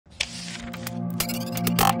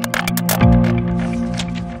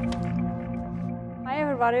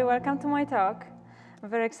everybody, welcome to my talk. I'm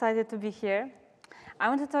very excited to be here. I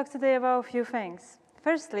want to talk today about a few things.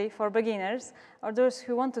 Firstly, for beginners, or those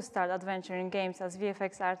who want to start adventure in games as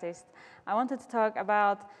VFX artist, I wanted to talk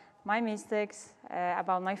about my mistakes,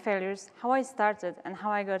 about my failures, how I started and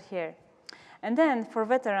how I got here. And then for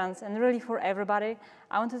veterans and really for everybody,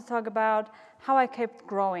 I wanted to talk about how I kept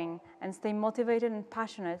growing and stay motivated and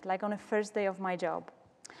passionate like on the first day of my job.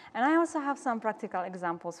 And I also have some practical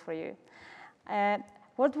examples for you.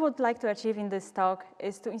 What I would like to achieve in this talk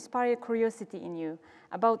is to inspire curiosity in you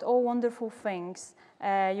about all wonderful things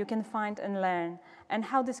you can find and learn, and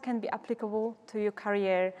how this can be applicable to your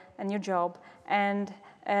career and your job. And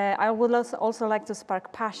I would also like to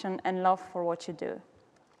spark passion and love for what you do.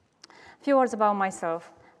 A few words about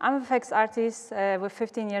myself. I'm a VFX artist with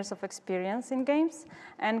 15 years of experience in games,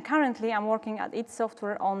 and currently I'm working at id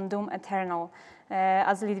Software on Doom Eternal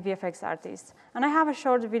as lead VFX artist. And I have a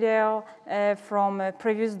short video from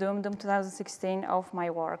previous Doom 2016, of my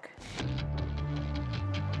work.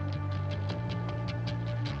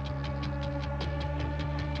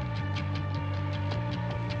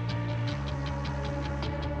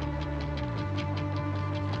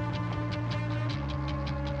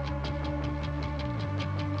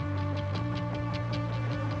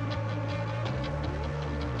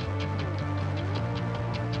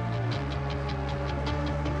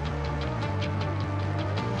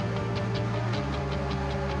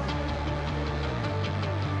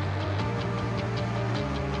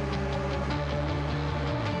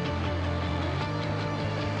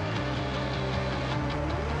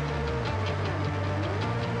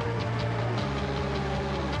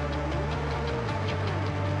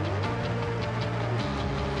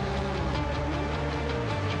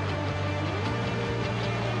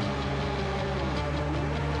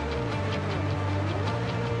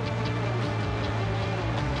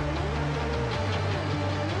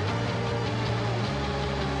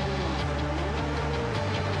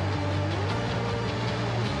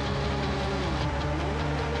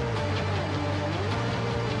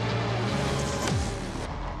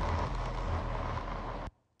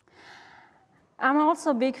 I'm also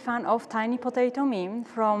a big fan of Tiny Potato meme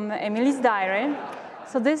from Emily's Diary.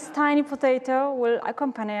 So this tiny potato will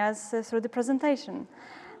accompany us through the presentation.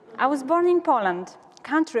 I was born in Poland,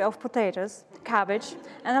 country of potatoes, cabbage,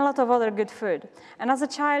 and a lot of other good food. And as a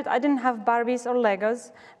child, I didn't have Barbies or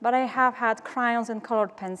Legos, but I have had crayons and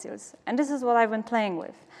colored pencils. And this is what I've been playing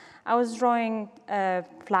with. I was drawing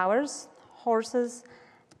flowers, horses,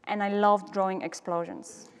 and I loved drawing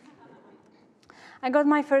explosions. I got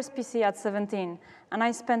my first PC at 17, and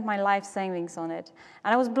I spent my life savings on it.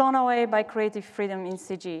 And I was blown away by creative freedom in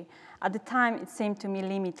CG. At the time, it seemed to me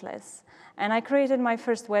limitless. And I created my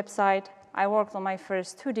first website. I worked on my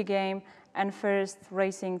first 2D game and first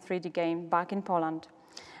racing 3D game back in Poland.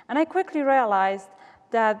 And I quickly realized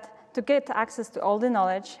that to get access to all the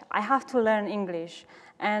knowledge, I have to learn English.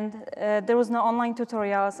 And there was no online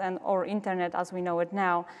tutorials or internet as we know it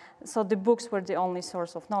now. So the books were the only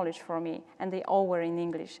source of knowledge for me, and they all were in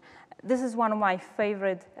English. This is one of my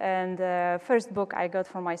favorite and first book I got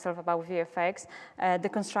for myself about VFX,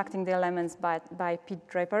 Deconstructing the Elements by Pete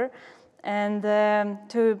Draper. And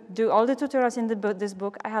to do all the tutorials in this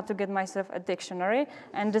book, I had to get myself a dictionary,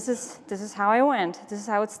 and this is how I went. This is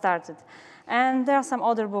how it started. And there are some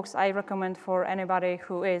other books I recommend for anybody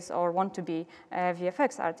who is or want to be a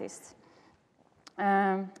VFX artist.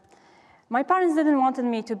 My parents didn't want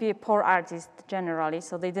me to be a poor artist generally,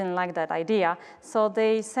 so they didn't like that idea. So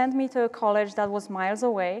they sent me to a college that was miles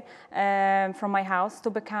away from my house to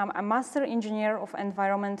become a master engineer of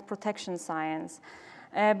environment protection science.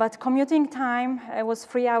 But commuting time was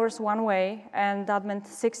 3 hours one way, and that meant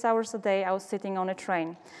 6 hours a day I was sitting on a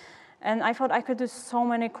train. And I thought I could do so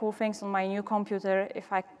many cool things on my new computer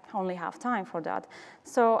if I only have time for that.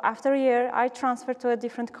 So after a year, I transferred to a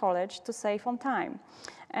different college to save on time.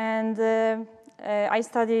 And I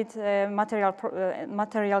studied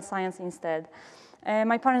material science instead.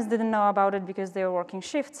 My parents didn't know about it because they were working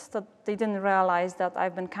shifts, so they didn't realize that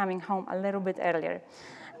I've been coming home a little bit earlier.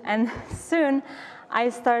 And soon, I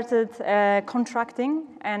started contracting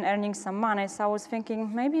and earning some money, so I was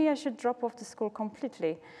thinking maybe I should drop off the school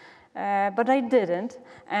completely. But I didn't,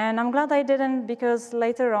 and I'm glad I didn't, because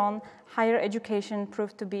later on, higher education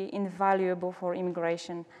proved to be invaluable for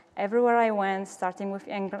immigration. Everywhere I went, starting with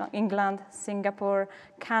England, Singapore,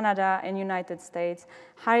 Canada, and United States,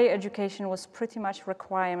 higher education was pretty much a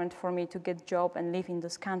requirement for me to get a job and live in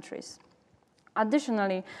those countries.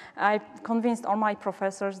 Additionally, I convinced all my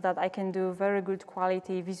professors that I can do very good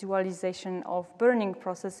quality visualization of burning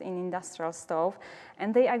process in industrial stove,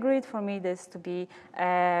 and they agreed for me this to be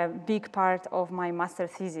a big part of my master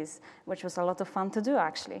thesis, which was a lot of fun to do,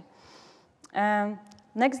 actually.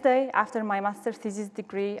 Next day, after my master thesis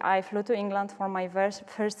degree, I flew to England for my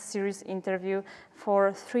first serious interview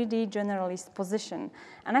for 3D generalist position.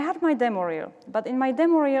 And I had my demo reel, but in my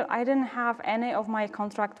demo reel, I didn't have any of my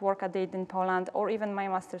contract work I did in Poland or even my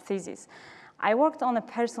master thesis. I worked on a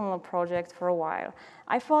personal project for a while.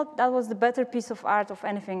 I thought that was the better piece of art of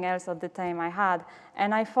anything else at the time I had.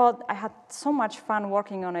 And I thought I had so much fun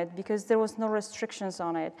working on it because there was no restrictions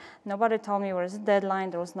on it. Nobody told me there was a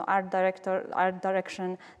deadline, there was no art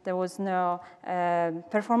direction, there was no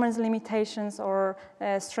performance limitations or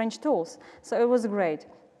strange tools. So it was great.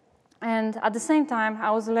 And at the same time, I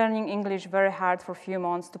was learning English very hard for a few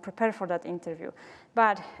months to prepare for that interview.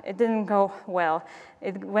 But it didn't go well.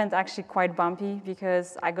 It went actually quite bumpy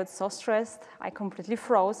because I got so stressed, I completely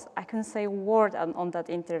froze. I couldn't say a word on that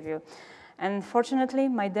interview. And fortunately,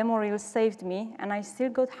 my demo reel saved me, and I still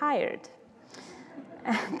got hired.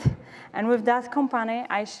 And with that company,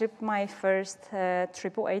 I shipped my first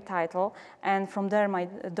AAA title, and from there, my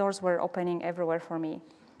doors were opening everywhere for me.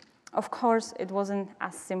 Of course, it wasn't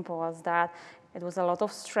as simple as that. It was a lot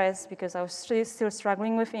of stress because I was still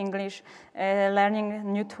struggling with English, learning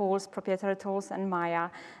new tools, proprietary tools, and Maya.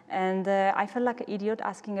 And I felt like an idiot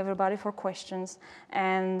asking everybody for questions.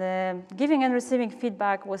 And giving and receiving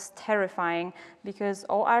feedback was terrifying because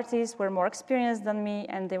all artists were more experienced than me,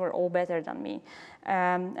 and they were all better than me.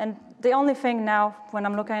 And the only thing now, when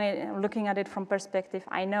I'm looking at it from perspective,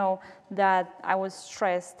 I know that I was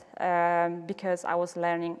stressed because I was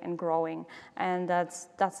learning and growing, and that's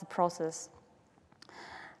the process.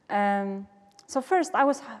 So first, I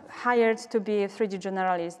was hired to be a 3D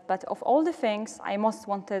generalist, but of all the things, I most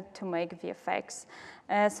wanted to make VFX.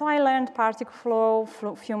 So I learned particle flow,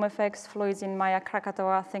 fume effects, fluids in Maya,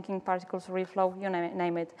 Krakatoa, thinking particles, reflow, you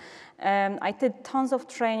name it. I did tons of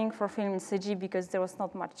training for film and CG because there was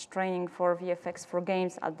not much training for VFX for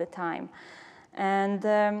games at the time. And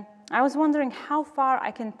I was wondering how far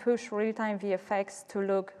I can push real-time VFX to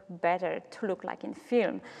look better, to look like in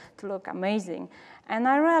film, to look amazing. And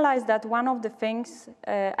I realized that one of the things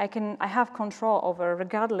I have control over,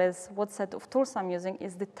 regardless what set of tools I'm using,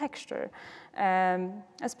 is the texture,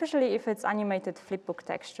 especially if it's animated flipbook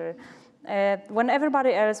texture. When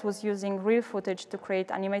everybody else was using real footage to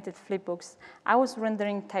create animated flipbooks, I was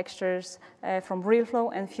rendering textures from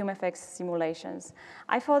RealFlow and Fume FX simulations.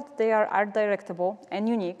 I thought they are art directable and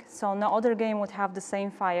unique, so no other game would have the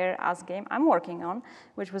same fire as game I'm working on,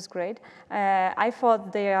 which was great. I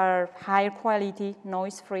thought they are higher quality,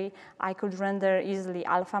 noise-free. I could render easily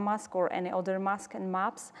alpha mask or any other mask and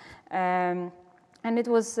maps. And it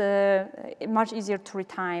was much easier to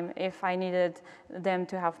retime if I needed them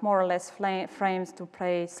to have more or less frames to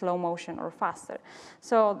play slow motion or faster.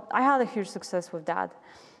 So I had a huge success with that.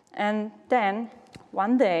 And then,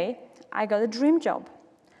 one day, I got a dream job.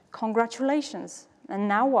 Congratulations. And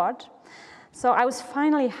now what? So I was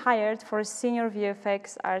finally hired for a senior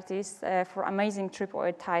VFX artist for amazing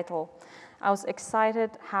AAA title. I was excited,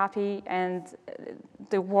 happy, and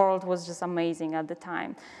the world was just amazing at the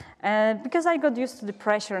time. Because I got used to the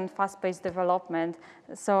pressure and fast-paced development,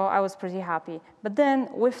 so I was pretty happy. But then,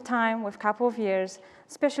 with time, with a couple of years,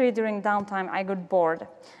 especially during downtime, I got bored,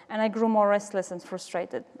 and I grew more restless and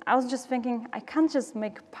frustrated. I was just thinking, I can't just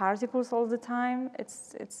make particles all the time.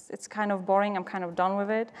 It's kind of boring. I'm kind of done with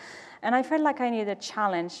it. And I felt like I needed a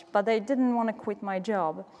challenge, but I didn't want to quit my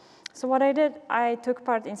job. So what I did, I took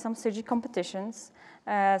part in some CG competitions,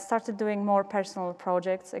 started doing more personal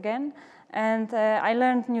projects again, and I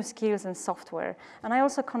learned new skills and software. And I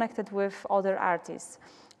also connected with other artists.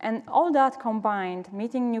 And all that combined,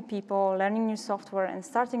 meeting new people, learning new software, and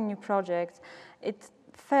starting new projects, it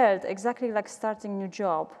felt exactly like starting a new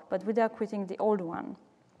job, but without quitting the old one,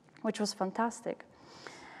 which was fantastic.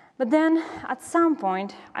 But then, at some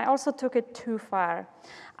point, I also took it too far.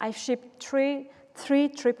 I shipped three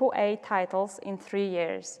AAA titles in 3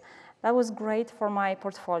 years. That was great for my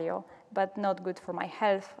portfolio, but not good for my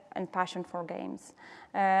health and passion for games.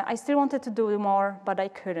 I still wanted to do more, but I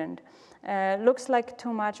couldn't. Looks like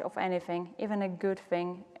too much of anything, even a good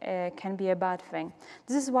thing, can be a bad thing.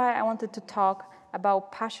 This is why I wanted to talk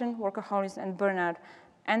about passion, workaholism, and burnout,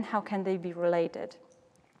 and how can they be related.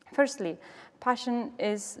 Firstly, passion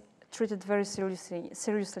is treated very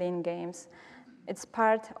seriously in games. It's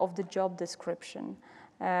part of the job description.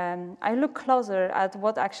 I look closer at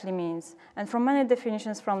what actually means. And from many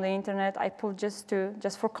definitions from the internet, I pulled just two,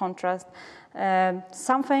 just for contrast.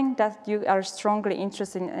 Something that you are strongly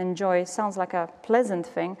interested in and enjoy sounds like a pleasant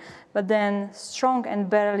thing, but then strong and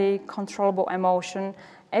barely controllable emotion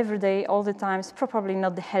every day, all the time, is probably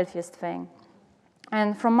not the healthiest thing.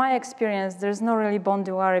 And from my experience, there's no really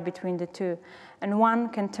boundary between the two, and one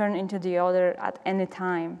can turn into the other at any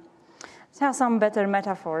time. So here are some better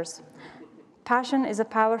metaphors. Passion is a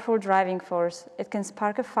powerful driving force. It can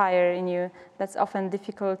spark a fire in you that's often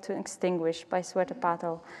difficult to extinguish by sweat or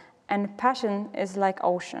battle. And passion is like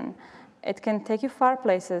ocean. It can take you far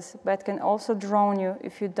places, but it can also drown you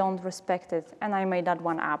if you don't respect it. And I made that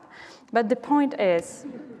one up. But the point is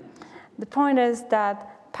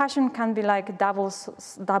that passion can be like a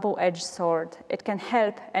double-edged sword. It can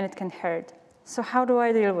help and it can hurt. So how do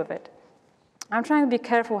I deal with it? I'm trying to be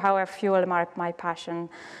careful how I fuel my passion.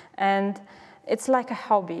 And it's like a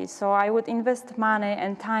hobby, so I would invest money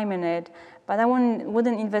and time in it, but I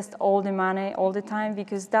wouldn't invest all the money all the time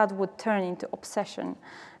because that would turn into obsession.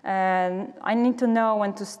 And I need to know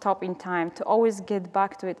when to stop in time, to always get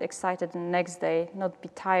back to it excited the next day, not be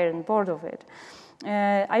tired and bored of it.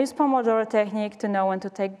 I use Pomodoro technique to know when to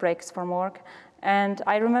take breaks from work, and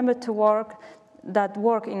I remember that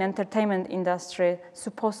work in entertainment industry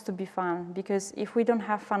supposed to be fun, because if we don't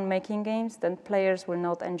have fun making games, then players will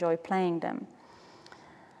not enjoy playing them.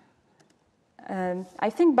 I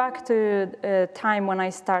think back to a time when I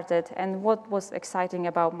started and what was exciting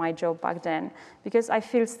about my job back then, because I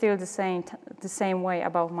feel still the same way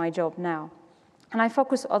about my job now. And I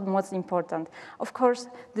focus on what's important. Of course,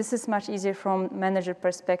 this is much easier from manager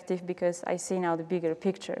perspective because I see now the bigger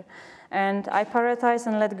picture. And I prioritize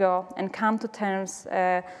and let go and come to terms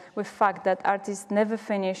with the fact that artists never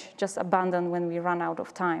finish, just abandon when we run out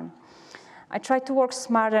of time. I try to work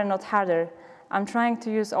smarter, not harder. I'm trying to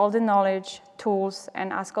use all the knowledge, tools,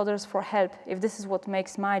 and ask others for help if this is what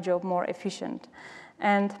makes my job more efficient.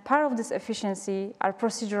 And part of this efficiency are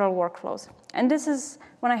procedural workflows. And this is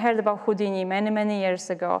when I heard about Houdini many years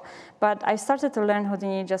ago. But I started to learn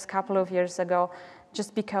Houdini just a couple of years ago,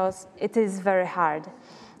 just because it is very hard.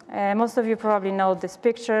 Most of you probably know this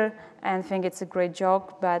picture and think it's a great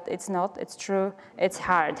joke, but it's not, it's true, it's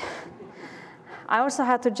hard. I also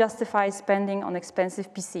had to justify spending on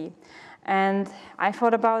expensive PC. And I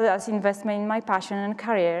thought about it as investment in my passion and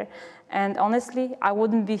career. And honestly, I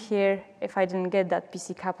wouldn't be here if I didn't get that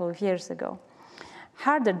PC a couple of years ago.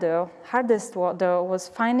 Hardest though was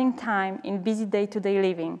finding time in busy day-to-day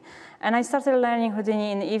living. And I started learning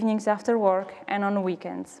Houdini in the evenings after work and on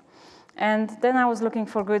weekends. And then I was looking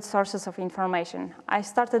for good sources of information. I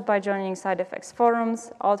started by joining side effects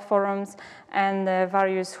forums, alt forums, and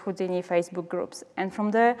various Houdini Facebook groups. And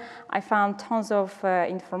from there, I found tons of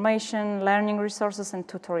information, learning resources, and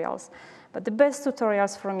tutorials. But the best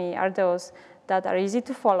tutorials for me are those that are easy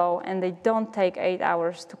to follow and they don't take 8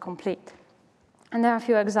 hours to complete. And there are a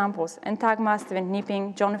few examples: Entagma, Steven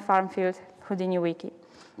Nipping, John Farmfield, Houdini Wiki.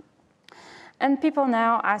 And people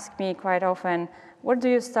now ask me quite often, where do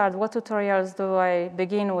you start? What tutorials do I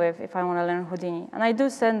begin with if I want to learn Houdini? And I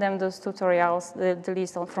do send them those tutorials, the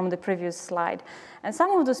list from the previous slide. And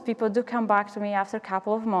some of those people do come back to me after a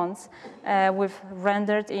couple of months with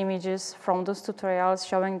rendered images from those tutorials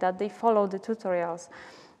showing that they follow the tutorials.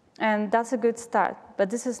 And that's a good start,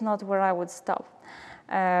 but this is not where I would stop.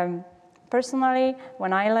 Personally,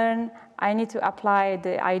 when I learn, I need to apply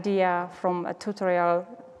the idea from a tutorial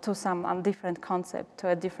to some different concept, to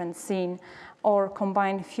a different scene, or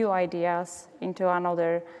combine few ideas into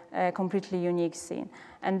another completely unique scene.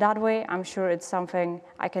 And that way, I'm sure it's something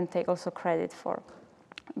I can take also credit for.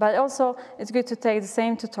 But also, it's good to take the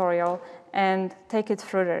same tutorial and take it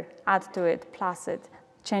further, add to it, plus it,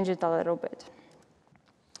 change it a little bit.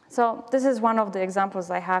 So this is one of the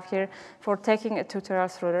examples I have here for taking a tutorial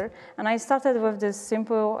further. And I started with this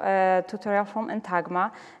simple tutorial from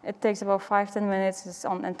Entagma. It takes about 5–10 minutes. It's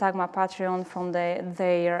on Entagma Patreon from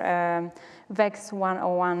their VEX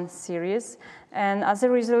 101 series. And as a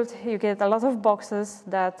result, you get a lot of boxes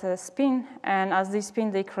that spin. And as they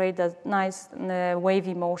spin, they create that nice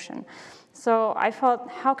wavy motion. So I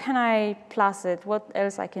thought, how can I plus it? What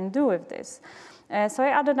else I can do with this? So I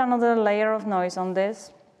added another layer of noise on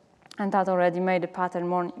this. And that already made the pattern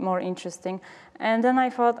more interesting. And then I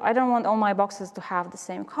thought, I don't want all my boxes to have the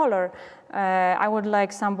same color. I would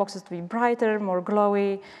like some boxes to be brighter, more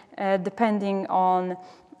glowy, depending on,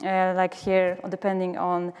 like here, depending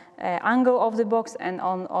on angle of the box and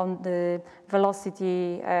on the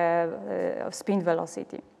velocity, spin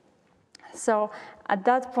velocity. So at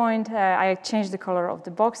that point, I changed the color of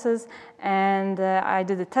the boxes, and I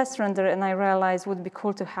did a test render, and I realized it would be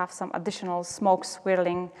cool to have some additional smoke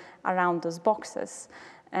swirling around those boxes.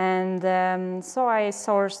 And so I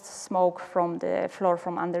sourced smoke from the floor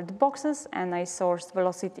from under the boxes, and I sourced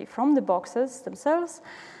velocity from the boxes themselves.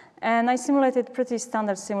 And I simulated pretty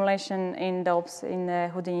standard simulation in DOPS, in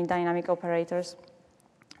Houdini dynamic operators.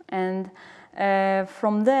 And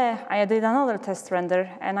from there, I did another test render,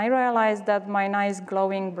 and I realized that my nice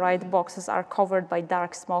glowing bright boxes are covered by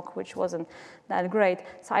dark smoke, which wasn't that great.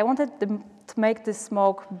 So I wanted to make the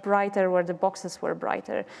smoke brighter where the boxes were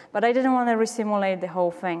brighter, but I didn't want to resimulate the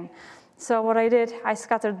whole thing. So what I did, I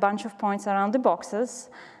scattered a bunch of points around the boxes,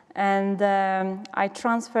 and I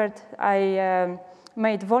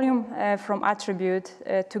made volume from attribute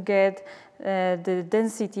to get the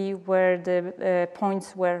density where the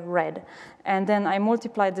points were red. And then I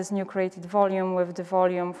multiplied this new created volume with the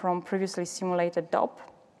volume from previously simulated DOP.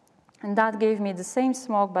 And that gave me the same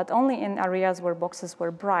smoke, but only in areas where boxes were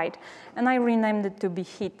bright. And I renamed it to be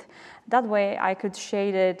heat. That way, I could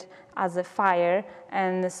shade it as a fire,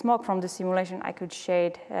 and the smoke from the simulation I could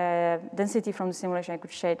shade, density from the simulation I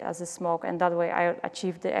could shade as a smoke, and that way I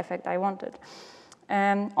achieved the effect I wanted.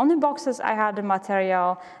 On the boxes, I had a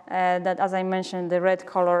material that, as I mentioned, the red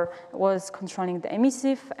color was controlling the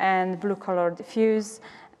emissive and blue color diffuse.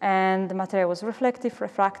 And the material was reflective,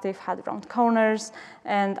 refractive, had round corners.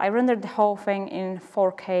 And I rendered the whole thing in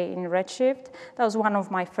 4K in Redshift. That was one of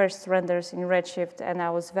my first renders in Redshift, and I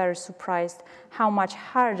was very surprised how much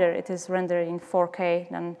harder it is rendered in 4K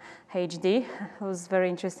than HD. It was a very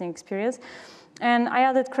interesting experience. And I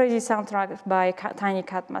added crazy soundtrack by Tiny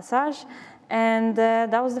Cat Massage. And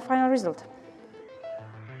that was the final result.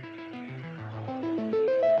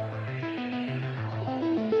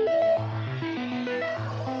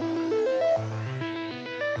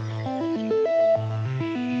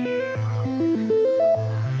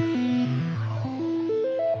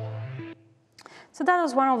 So that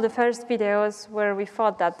was one of the first videos where we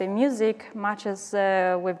thought that the music matches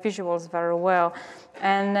with visuals very well.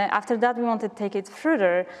 And after that, we wanted to take it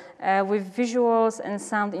further with visuals and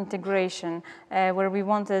sound integration, where we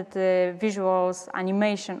wanted visuals,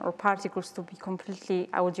 animation, or particles to be completely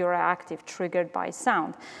audio reactive, triggered by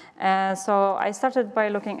sound. So I started by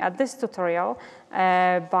looking at this tutorial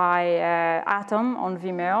by Atom on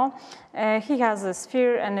Vimeo. He has a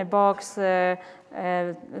sphere and a box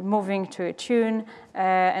moving to a tune,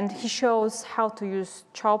 and he shows how to use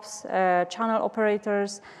chops, channel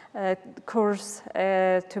operators, curves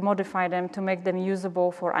to modify them to make them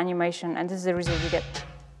usable for animation, and this is the result you get.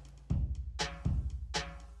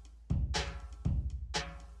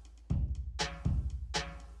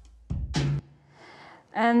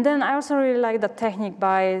 And then I also really like the technique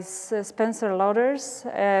by Spencer Louders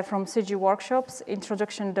from CG Workshops,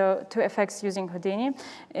 Introduction to Effects Using Houdini.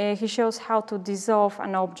 He shows how to dissolve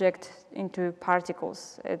an object into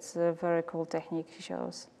particles. It's a very cool technique he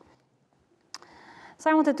shows.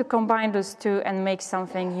 So I wanted to combine those two and make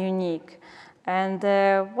something unique. And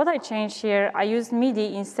what I changed here, I used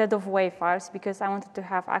MIDI instead of WAV files because I wanted to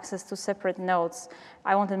have access to separate notes.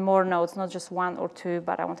 I wanted more notes, not just 1 or 2,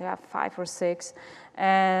 but I wanted to have 5 or 6.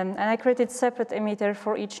 And I created separate emitter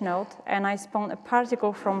for each note, and I spawned a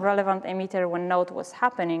particle from relevant emitter when note was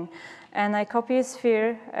happening. And I copy a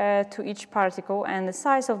sphere to each particle, and the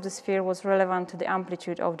size of the sphere was relevant to the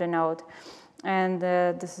amplitude of the note. And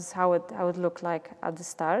this is how it would look like at the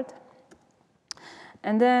start.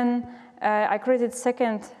 And then I created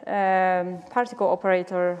second particle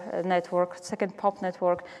operator network, second pop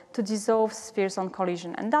network, to dissolve spheres on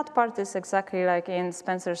collision. And that part is exactly like in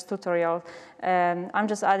Spencer's tutorial. I'm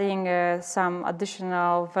just adding some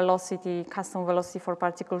additional velocity, custom velocity for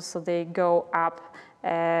particles so they go up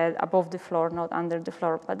above the floor, not under the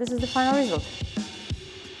floor. But this is the final result.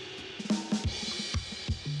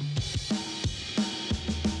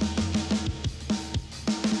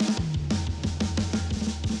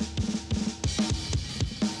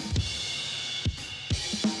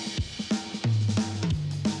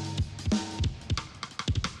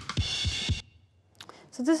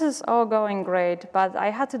 So this is all going great, but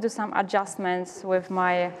I had to do some adjustments with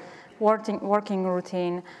my working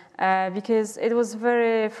routine because it was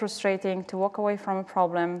very frustrating to walk away from a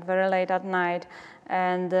problem very late at night,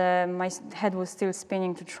 and my head was still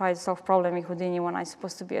spinning to try to solve problem in Houdini when I was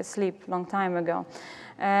supposed to be asleep a long time ago.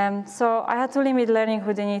 So I had to limit learning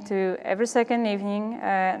Houdini to every second evening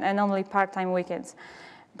and only part-time weekends.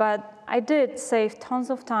 But I did save tons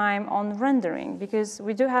of time on rendering because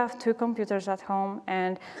we do have 2 computers at home,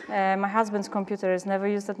 and my husband's computer is never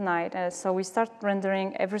used at night. So we start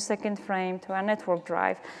rendering every second frame to a network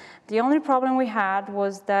drive. The only problem we had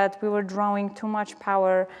was that we were drawing too much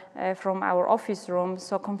power from our office room,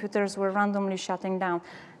 so computers were randomly shutting down.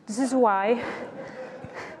 This is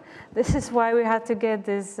why we had to get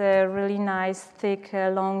this really nice, thick,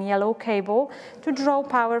 long yellow cable to draw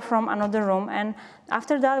power from another room, and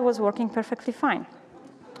after that it was working perfectly fine.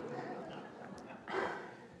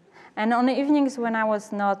 And on the evenings when I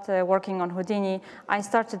was not working on Houdini, I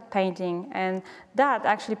started painting, and that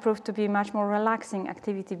actually proved to be a much more relaxing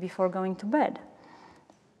activity before going to bed.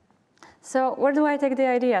 So where do I take the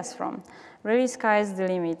ideas from? Really, sky's the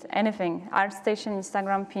limit. Anything. ArtStation,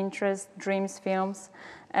 Instagram, Pinterest, dreams, films.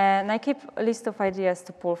 And I keep a list of ideas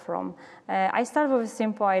to pull from. I start with a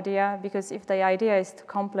simple idea, because if the idea is too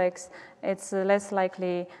complex, it's less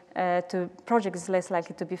likely project is less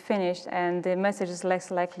likely to be finished, and the message is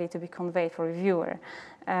less likely to be conveyed for a viewer.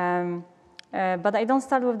 But I don't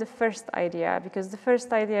start with the first idea, because the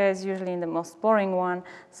first idea is usually the most boring one,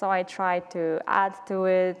 so I try to add to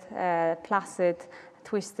it, plus it,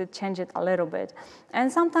 twist it, change it a little bit.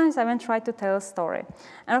 And sometimes I even try to tell a story.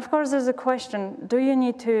 And of course, there's a question, do you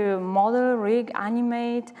need to model, rig,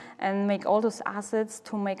 animate, and make all those assets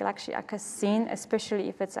to make actually like a scene, especially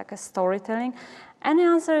if it's like a storytelling? And the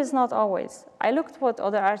answer is not always. I looked what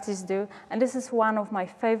other artists do, and this is one of my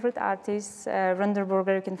favorite artists,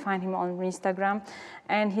 Renderburger. You can find him on Instagram,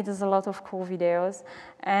 and he does a lot of cool videos.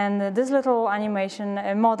 And this little animation,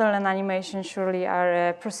 model and animation surely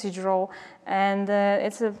are procedural, and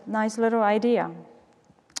it's a nice little idea.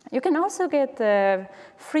 You can also get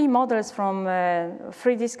free models from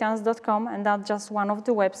freediscounts.com, and that's just one of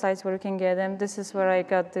the websites where you can get them. This is where I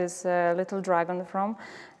got this little dragon from.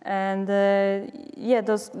 And yeah,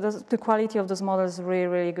 the quality of those models is really,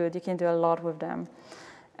 really good. You can do a lot with them.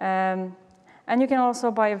 And you can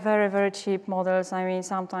also buy very, very cheap models. I mean,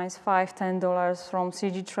 sometimes $5, $10 from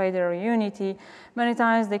CG Trader or Unity. Many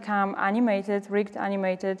times they come animated, rigged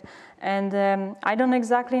animated. And I don't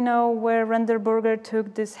exactly know where Renderburger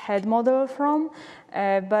took this head model from,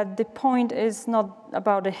 but the point is not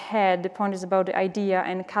about the head. The point is about the idea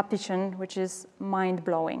and capuchin, which is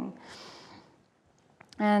mind-blowing.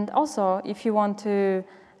 And also, if you want to,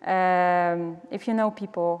 if you know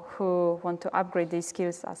people who want to upgrade these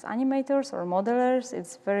skills as animators or modelers,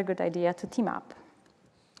 it's a very good idea to team up.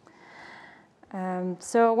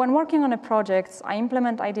 So when working on a project, I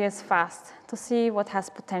implement ideas fast to see what has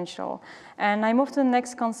potential. And I move to the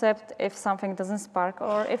next concept if something doesn't spark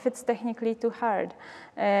or if it's technically too hard.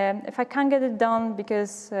 If I can't get it done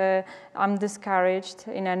because I'm discouraged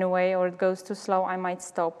in any way or it goes too slow, I might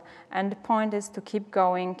stop. And the point is to keep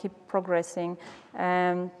going, keep progressing.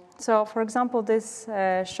 So for example, this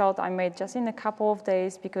shot I made just in a couple of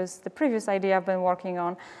days because the previous idea I've been working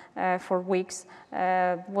on for weeks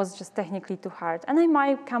was just technically too hard. And I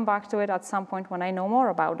might come back to it at some point when I know more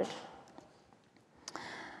about it.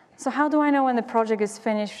 So how do I know when the project is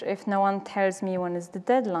finished if no one tells me when is the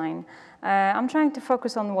deadline? I'm trying to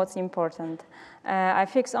focus on what's important. I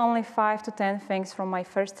fix only 5 to 10 things from my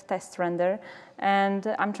first test render, and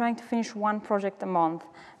I'm trying to finish one project a month.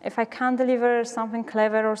 If I can't deliver something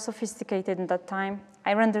clever or sophisticated in that time,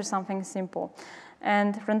 I render something simple.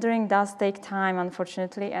 And rendering does take time,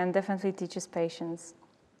 unfortunately, and definitely teaches patience.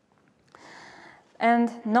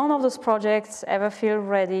 And none of those projects ever feel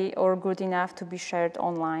ready or good enough to be shared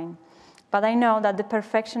online. But I know that the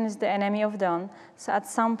perfection is the enemy of done, so at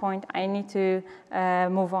some point I need to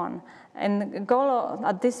move on. And the goal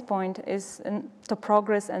at this point is to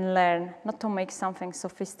progress and learn, not to make something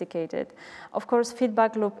sophisticated. Of course,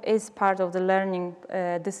 feedback loop is part of the learning.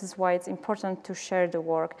 This is why it's important to share the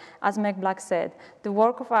work. As Meg Black said, the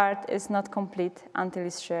work of art is not complete until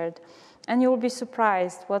it's shared. And you will be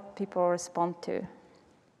surprised what people respond to.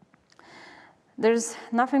 There's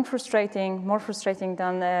nothing more frustrating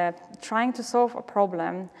than trying to solve a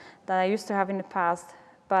problem that I used to have in the past,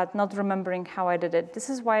 but not remembering how I did it. This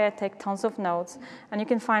is why I take tons of notes, and you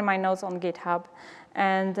can find my notes on GitHub.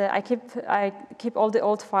 And I keep all the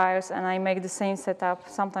old files, and I make the same setup,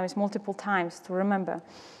 sometimes multiple times, to remember.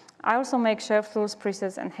 I also make shelf tools,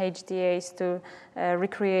 presets, and HDAs to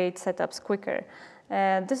recreate setups quicker.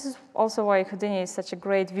 This is also why Houdini is such a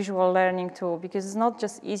great visual learning tool, because it's not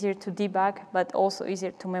just easier to debug, but also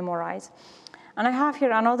easier to memorize. And I have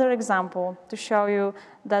here another example to show you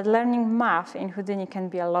that learning math in Houdini can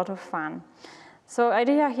be a lot of fun. So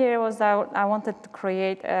idea here was that I wanted to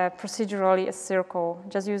create procedurally a circle,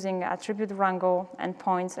 just using attribute wrangle and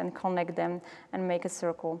points and connect them and make a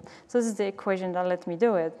circle. So this is the equation that let me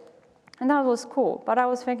do it. And that was cool, but I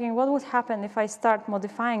was thinking, what would happen if I start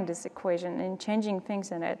modifying this equation and changing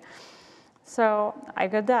things in it? So I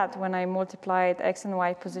got that when I multiplied x and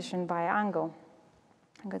y position by angle.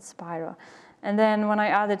 I got spiral. And then when I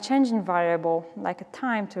added changing variable, like a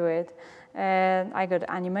time to it, I got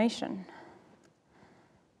animation.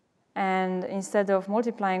 And instead of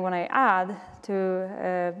multiplying when I add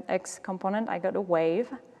to x component, I got a wave.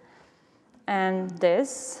 And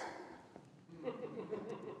this.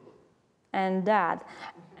 And that.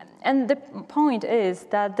 And the point is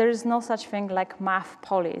that there is no such thing like math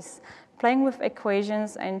police. Playing with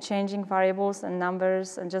equations and changing variables and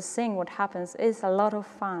numbers and just seeing what happens is a lot of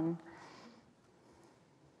fun.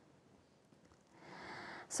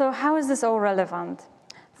 So how is this all relevant?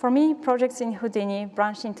 For me, projects in Houdini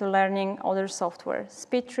branched into learning other software: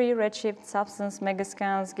 SpeedTree, Redshift, Substance,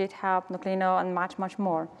 Megascans, GitHub, Nuclino, and much, much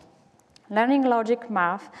more. Learning logic,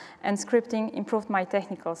 math, and scripting improved my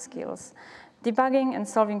technical skills. Debugging and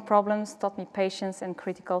solving problems taught me patience and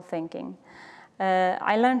critical thinking.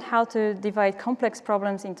 I learned how to divide complex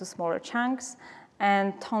problems into smaller chunks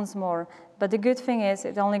and tons more. But the good thing is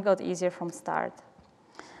it only got easier from start.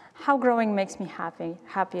 How growing makes me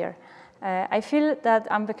happier. I feel that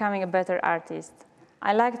I'm becoming a better artist.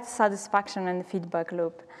 I like the satisfaction and the feedback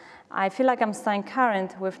loop. I feel like I'm staying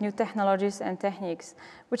current with new technologies and techniques,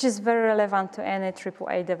 which is very relevant to any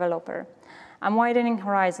AAA developer. I'm widening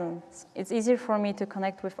horizons. It's easier for me to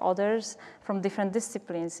connect with others from different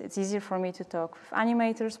disciplines. It's easier for me to talk with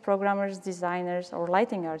animators, programmers, designers, or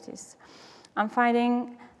lighting artists. I'm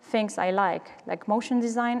finding things I like motion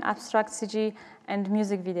design, abstract CG, and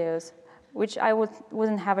music videos, which I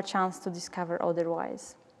wouldn't have a chance to discover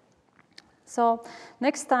otherwise. So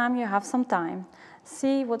next time you have some time,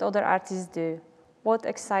 see what other artists do, what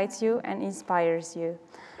excites you and inspires you.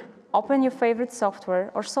 Open your favorite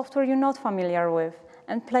software or software you're not familiar with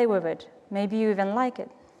and play with it. Maybe you even like it.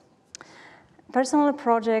 Personal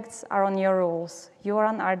projects are on your rules. You are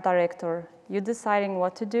an art director. You're deciding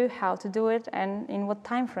what to do, how to do it, and in what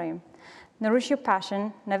time frame. Nourish your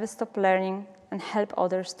passion, never stop learning, and help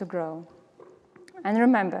others to grow. And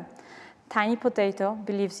remember, Tiny Potato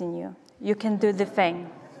believes in you. You can do the thing.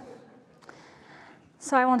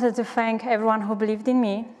 So I wanted to thank everyone who believed in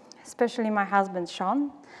me, especially my husband,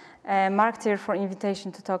 Sean, Mark Tier for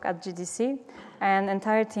invitation to talk at GDC, and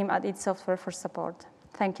entire team at id Software for support.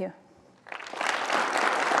 Thank you.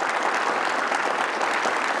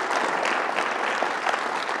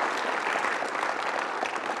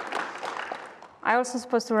 I also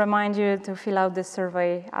supposed to remind you to fill out this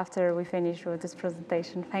survey after we finish with this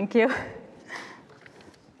presentation. Thank you.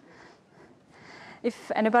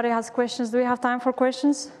 If anybody has questions, do we have time for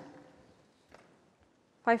questions?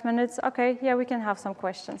 5 minutes? Okay, yeah, we can have some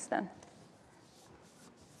questions then.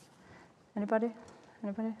 Anybody?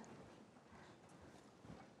 Anybody?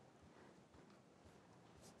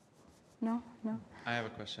 No? No? I have a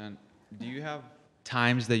question. Do you have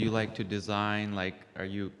times that you like to design? Like,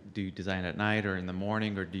 do you design at night or in the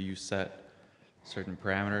morning, or do you set certain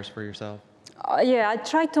parameters for yourself? Yeah, I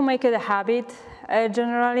try to make it a habit.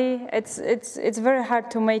 Generally, it's very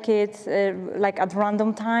hard to make it like at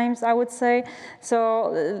random times, I would say.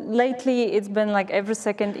 So lately, it's been like every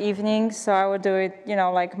second evening. So I would do it,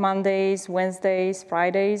 like Mondays, Wednesdays,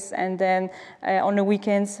 Fridays, and then on the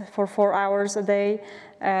weekends for 4 hours a day.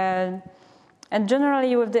 And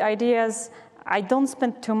generally, with the ideas, I don't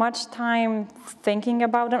spend too much time thinking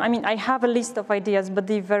about them. I mean, I have a list of ideas, but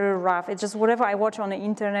they're very rough. It's just whatever I watch on the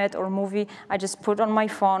internet or movie, I just put on my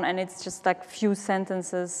phone, and it's just like few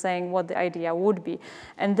sentences saying what the idea would be.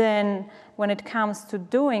 And then when it comes to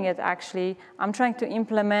doing it, actually, I'm trying to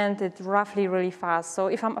implement it roughly really fast. So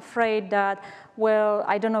if I'm afraid that, well,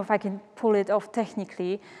 I don't know if I can pull it off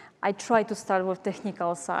technically, I try to start with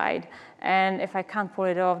technical side. And if I can't pull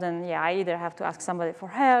it off, then yeah, I either have to ask somebody for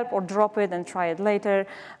help or drop it and try it later.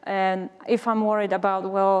 And if I'm worried about,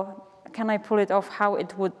 well, can I pull it off how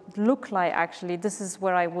it would look like actually, this is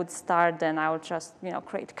where I would start, then I would just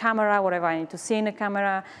create camera, whatever I need to see in the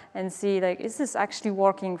camera, and see like, is this actually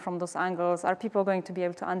working from those angles? Are people going to be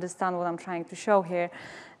able to understand what I'm trying to show here?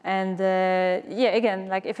 And yeah, again,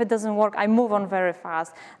 like if it doesn't work, I move on very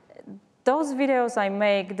fast. Those videos I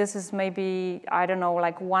make, this is maybe, I don't know,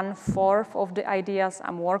 like 1/4 of the ideas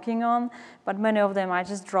I'm working on, but many of them I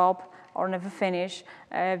just drop or never finish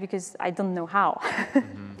because I don't know how.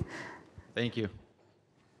 Mm-hmm. Thank you.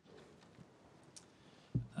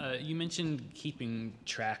 You mentioned keeping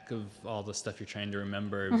track of all the stuff you're trying to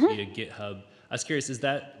remember Mm-hmm. via GitHub. I was curious, is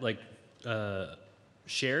that like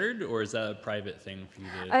shared or is that a private thing for you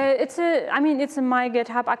to? It's a my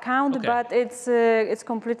GitHub account, Okay. but it's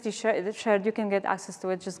completely shared. You can get access to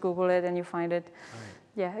it. Just Google it and you find it. All right.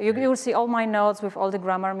 Yeah, you will see all my notes with all the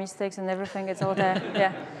grammar mistakes and everything. It's all there.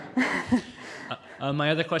 Yeah. My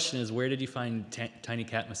other question is, where did you find Tiny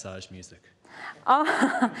Cat massage music? Oh,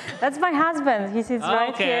 that's my husband. He sits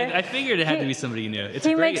right okay. here. I figured it had to be somebody you knew. It's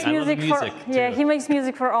He great. makes I love music music for yeah. too. He makes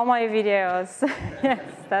music for all my videos. Yes,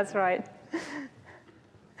 that's right.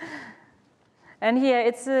 And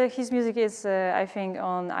here, his music is I think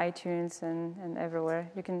on iTunes and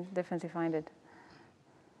everywhere. You can definitely find it.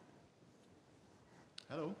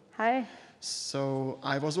 Hello. Hi. So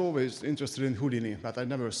I was always interested in Houdini, but I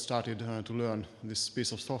never started to learn this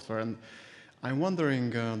piece of software. And I'm wondering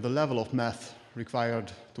the level of math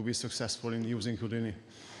required to be successful in using Houdini.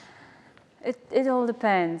 It all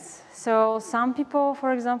depends. So some people,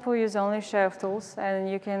 for example, use only shelf tools, and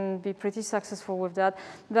you can be pretty successful with that.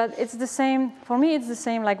 But it's the same, for me, it's the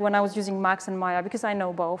same like when I was using Max and Maya, because I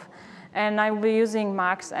know both. And I will be using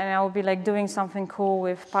Max, and I will be like doing something cool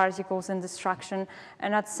with particles and destruction.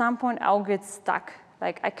 And at some point, I'll get stuck.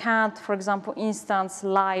 Like I can't, for example, instance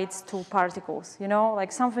lights to particles, you know,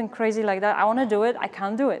 like something crazy like that. I want to do it, I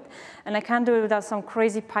can't do it. And I can't do it without some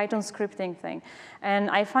crazy Python scripting thing. And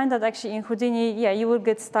I find that actually in Houdini, yeah, you will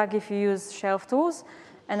get stuck if you use shelf tools.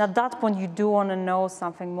 And at that point, you do want to know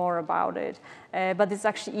something more about it. But it's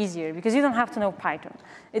actually easier because you don't have to know Python.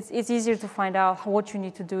 It's easier to find out what you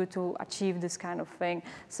need to do to achieve this kind of thing.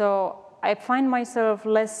 So I find myself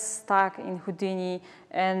less stuck in Houdini,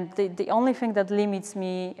 and the only thing that limits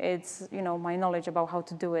me is my knowledge about how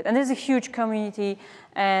to do it. And there's a huge community,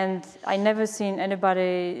 and I never seen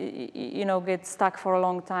anybody get stuck for a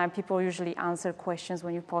long time. People usually answer questions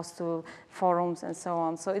when you post to forums and so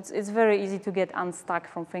on. So it's very easy to get unstuck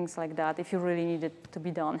from things like that if you really need it to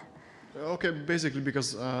be done. Okay, basically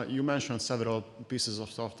because you mentioned several pieces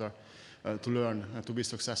of software to learn to be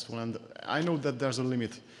successful, and I know that there's a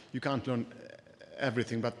limit. You can't learn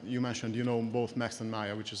everything, but you mentioned both Max and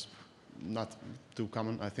Maya, which is not too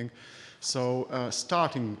common, I think. So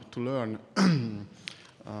starting to learn,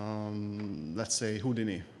 let's say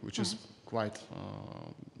Houdini, which is quite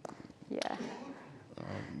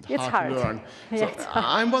hard to learn. So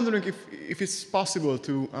I'm wondering if it's possible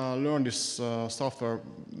to learn this software,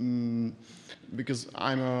 because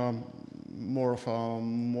I'm more of a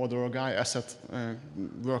modular guy,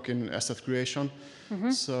 work in asset creation.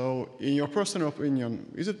 So in your personal opinion,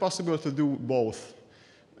 is it possible to do both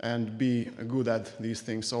and be good at these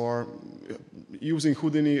things, or using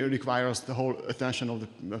Houdini requires the whole attention of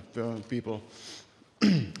the people?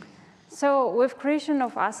 So with creation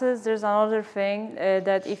of assets, there's another thing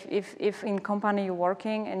that if in company you're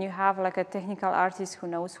working and you have like a technical artist who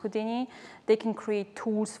knows Houdini, they can create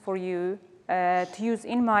tools for you to use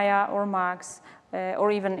in Maya or Max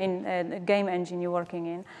or even in a game engine you're working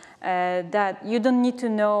in, that you don't need to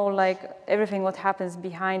know like everything what happens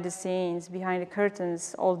behind the scenes, behind the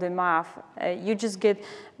curtains, all the math. You just get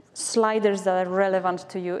sliders that are relevant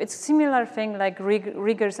to you. It's a similar thing like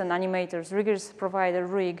riggers and animators. Riggers provide a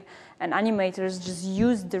rig, and animators just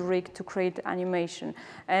use the rig to create animation.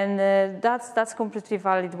 And that's completely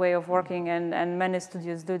valid way of working, and many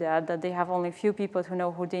studios do that they have only a few people who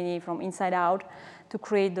know Houdini from inside out to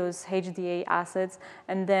create those HDA assets,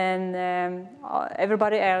 and then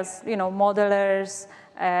everybody else, modelers,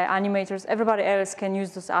 animators, everybody else can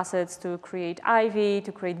use those assets to create Ivy,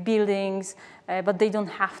 to create buildings, but they don't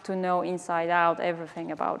have to know inside out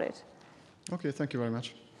everything about it. Okay, thank you very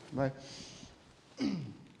much. Bye.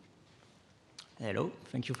 Hello,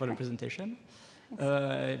 thank you for the presentation.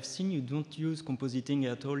 I've seen you don't use compositing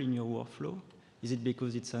at all in your workflow. Is it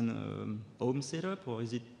because it's an home setup, or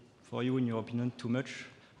is it, for you, in your opinion, too much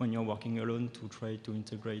when you're working alone to try to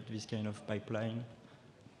integrate this kind of pipeline?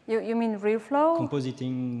 You mean RealFlow?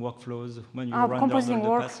 Compositing workflows, when you run down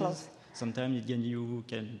all the passes, sometimes you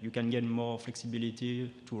can gain more flexibility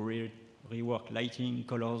to rework lighting,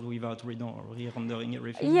 colors without re-rendering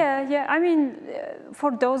everything. Yeah. I mean,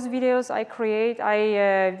 for those videos I create,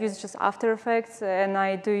 I use just After Effects, and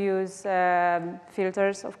I do use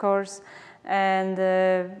filters, of course, and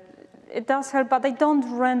it does help, but I don't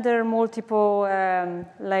render multiple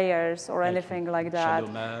layers or anything like that.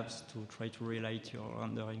 Shadow maps to try to relight your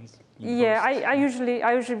renderings. Yeah, I usually,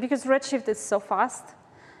 because Redshift is so fast,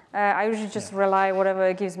 I usually just rely whatever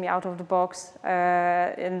it gives me out of the box,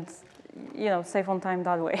 and save on time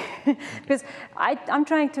that way. Because I'm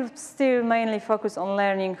trying to still mainly focus on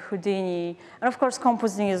learning Houdini. And of course,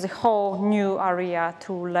 compositing is a whole new area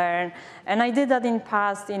to learn. And I did that in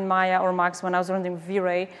past in Maya or Max when I was running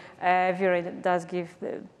V-Ray. V-Ray does give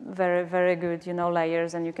very, very good,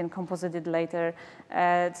 layers, and you can composite it later.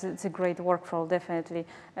 It's a great workflow, definitely.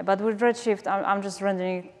 But with Redshift, I'm just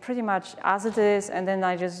rendering it pretty much as it is, and then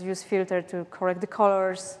I just use filter to correct the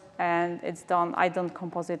colors, and it's done. I don't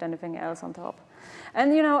composite anything else on top.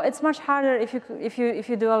 And it's much harder if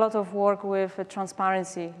you do a lot of work with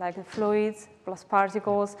transparency, like fluids plus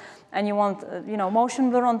particles, and you want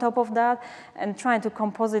motion blur on top of that, and trying to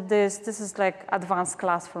composite this is like advanced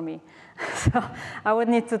class for me. So I would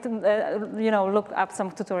need to look up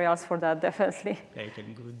some tutorials for that, definitely. Yeah, you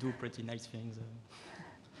can go do pretty nice things.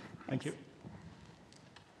 Thank you.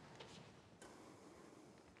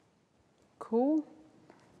 Cool.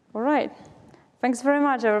 All right. Thanks very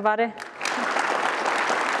much, everybody.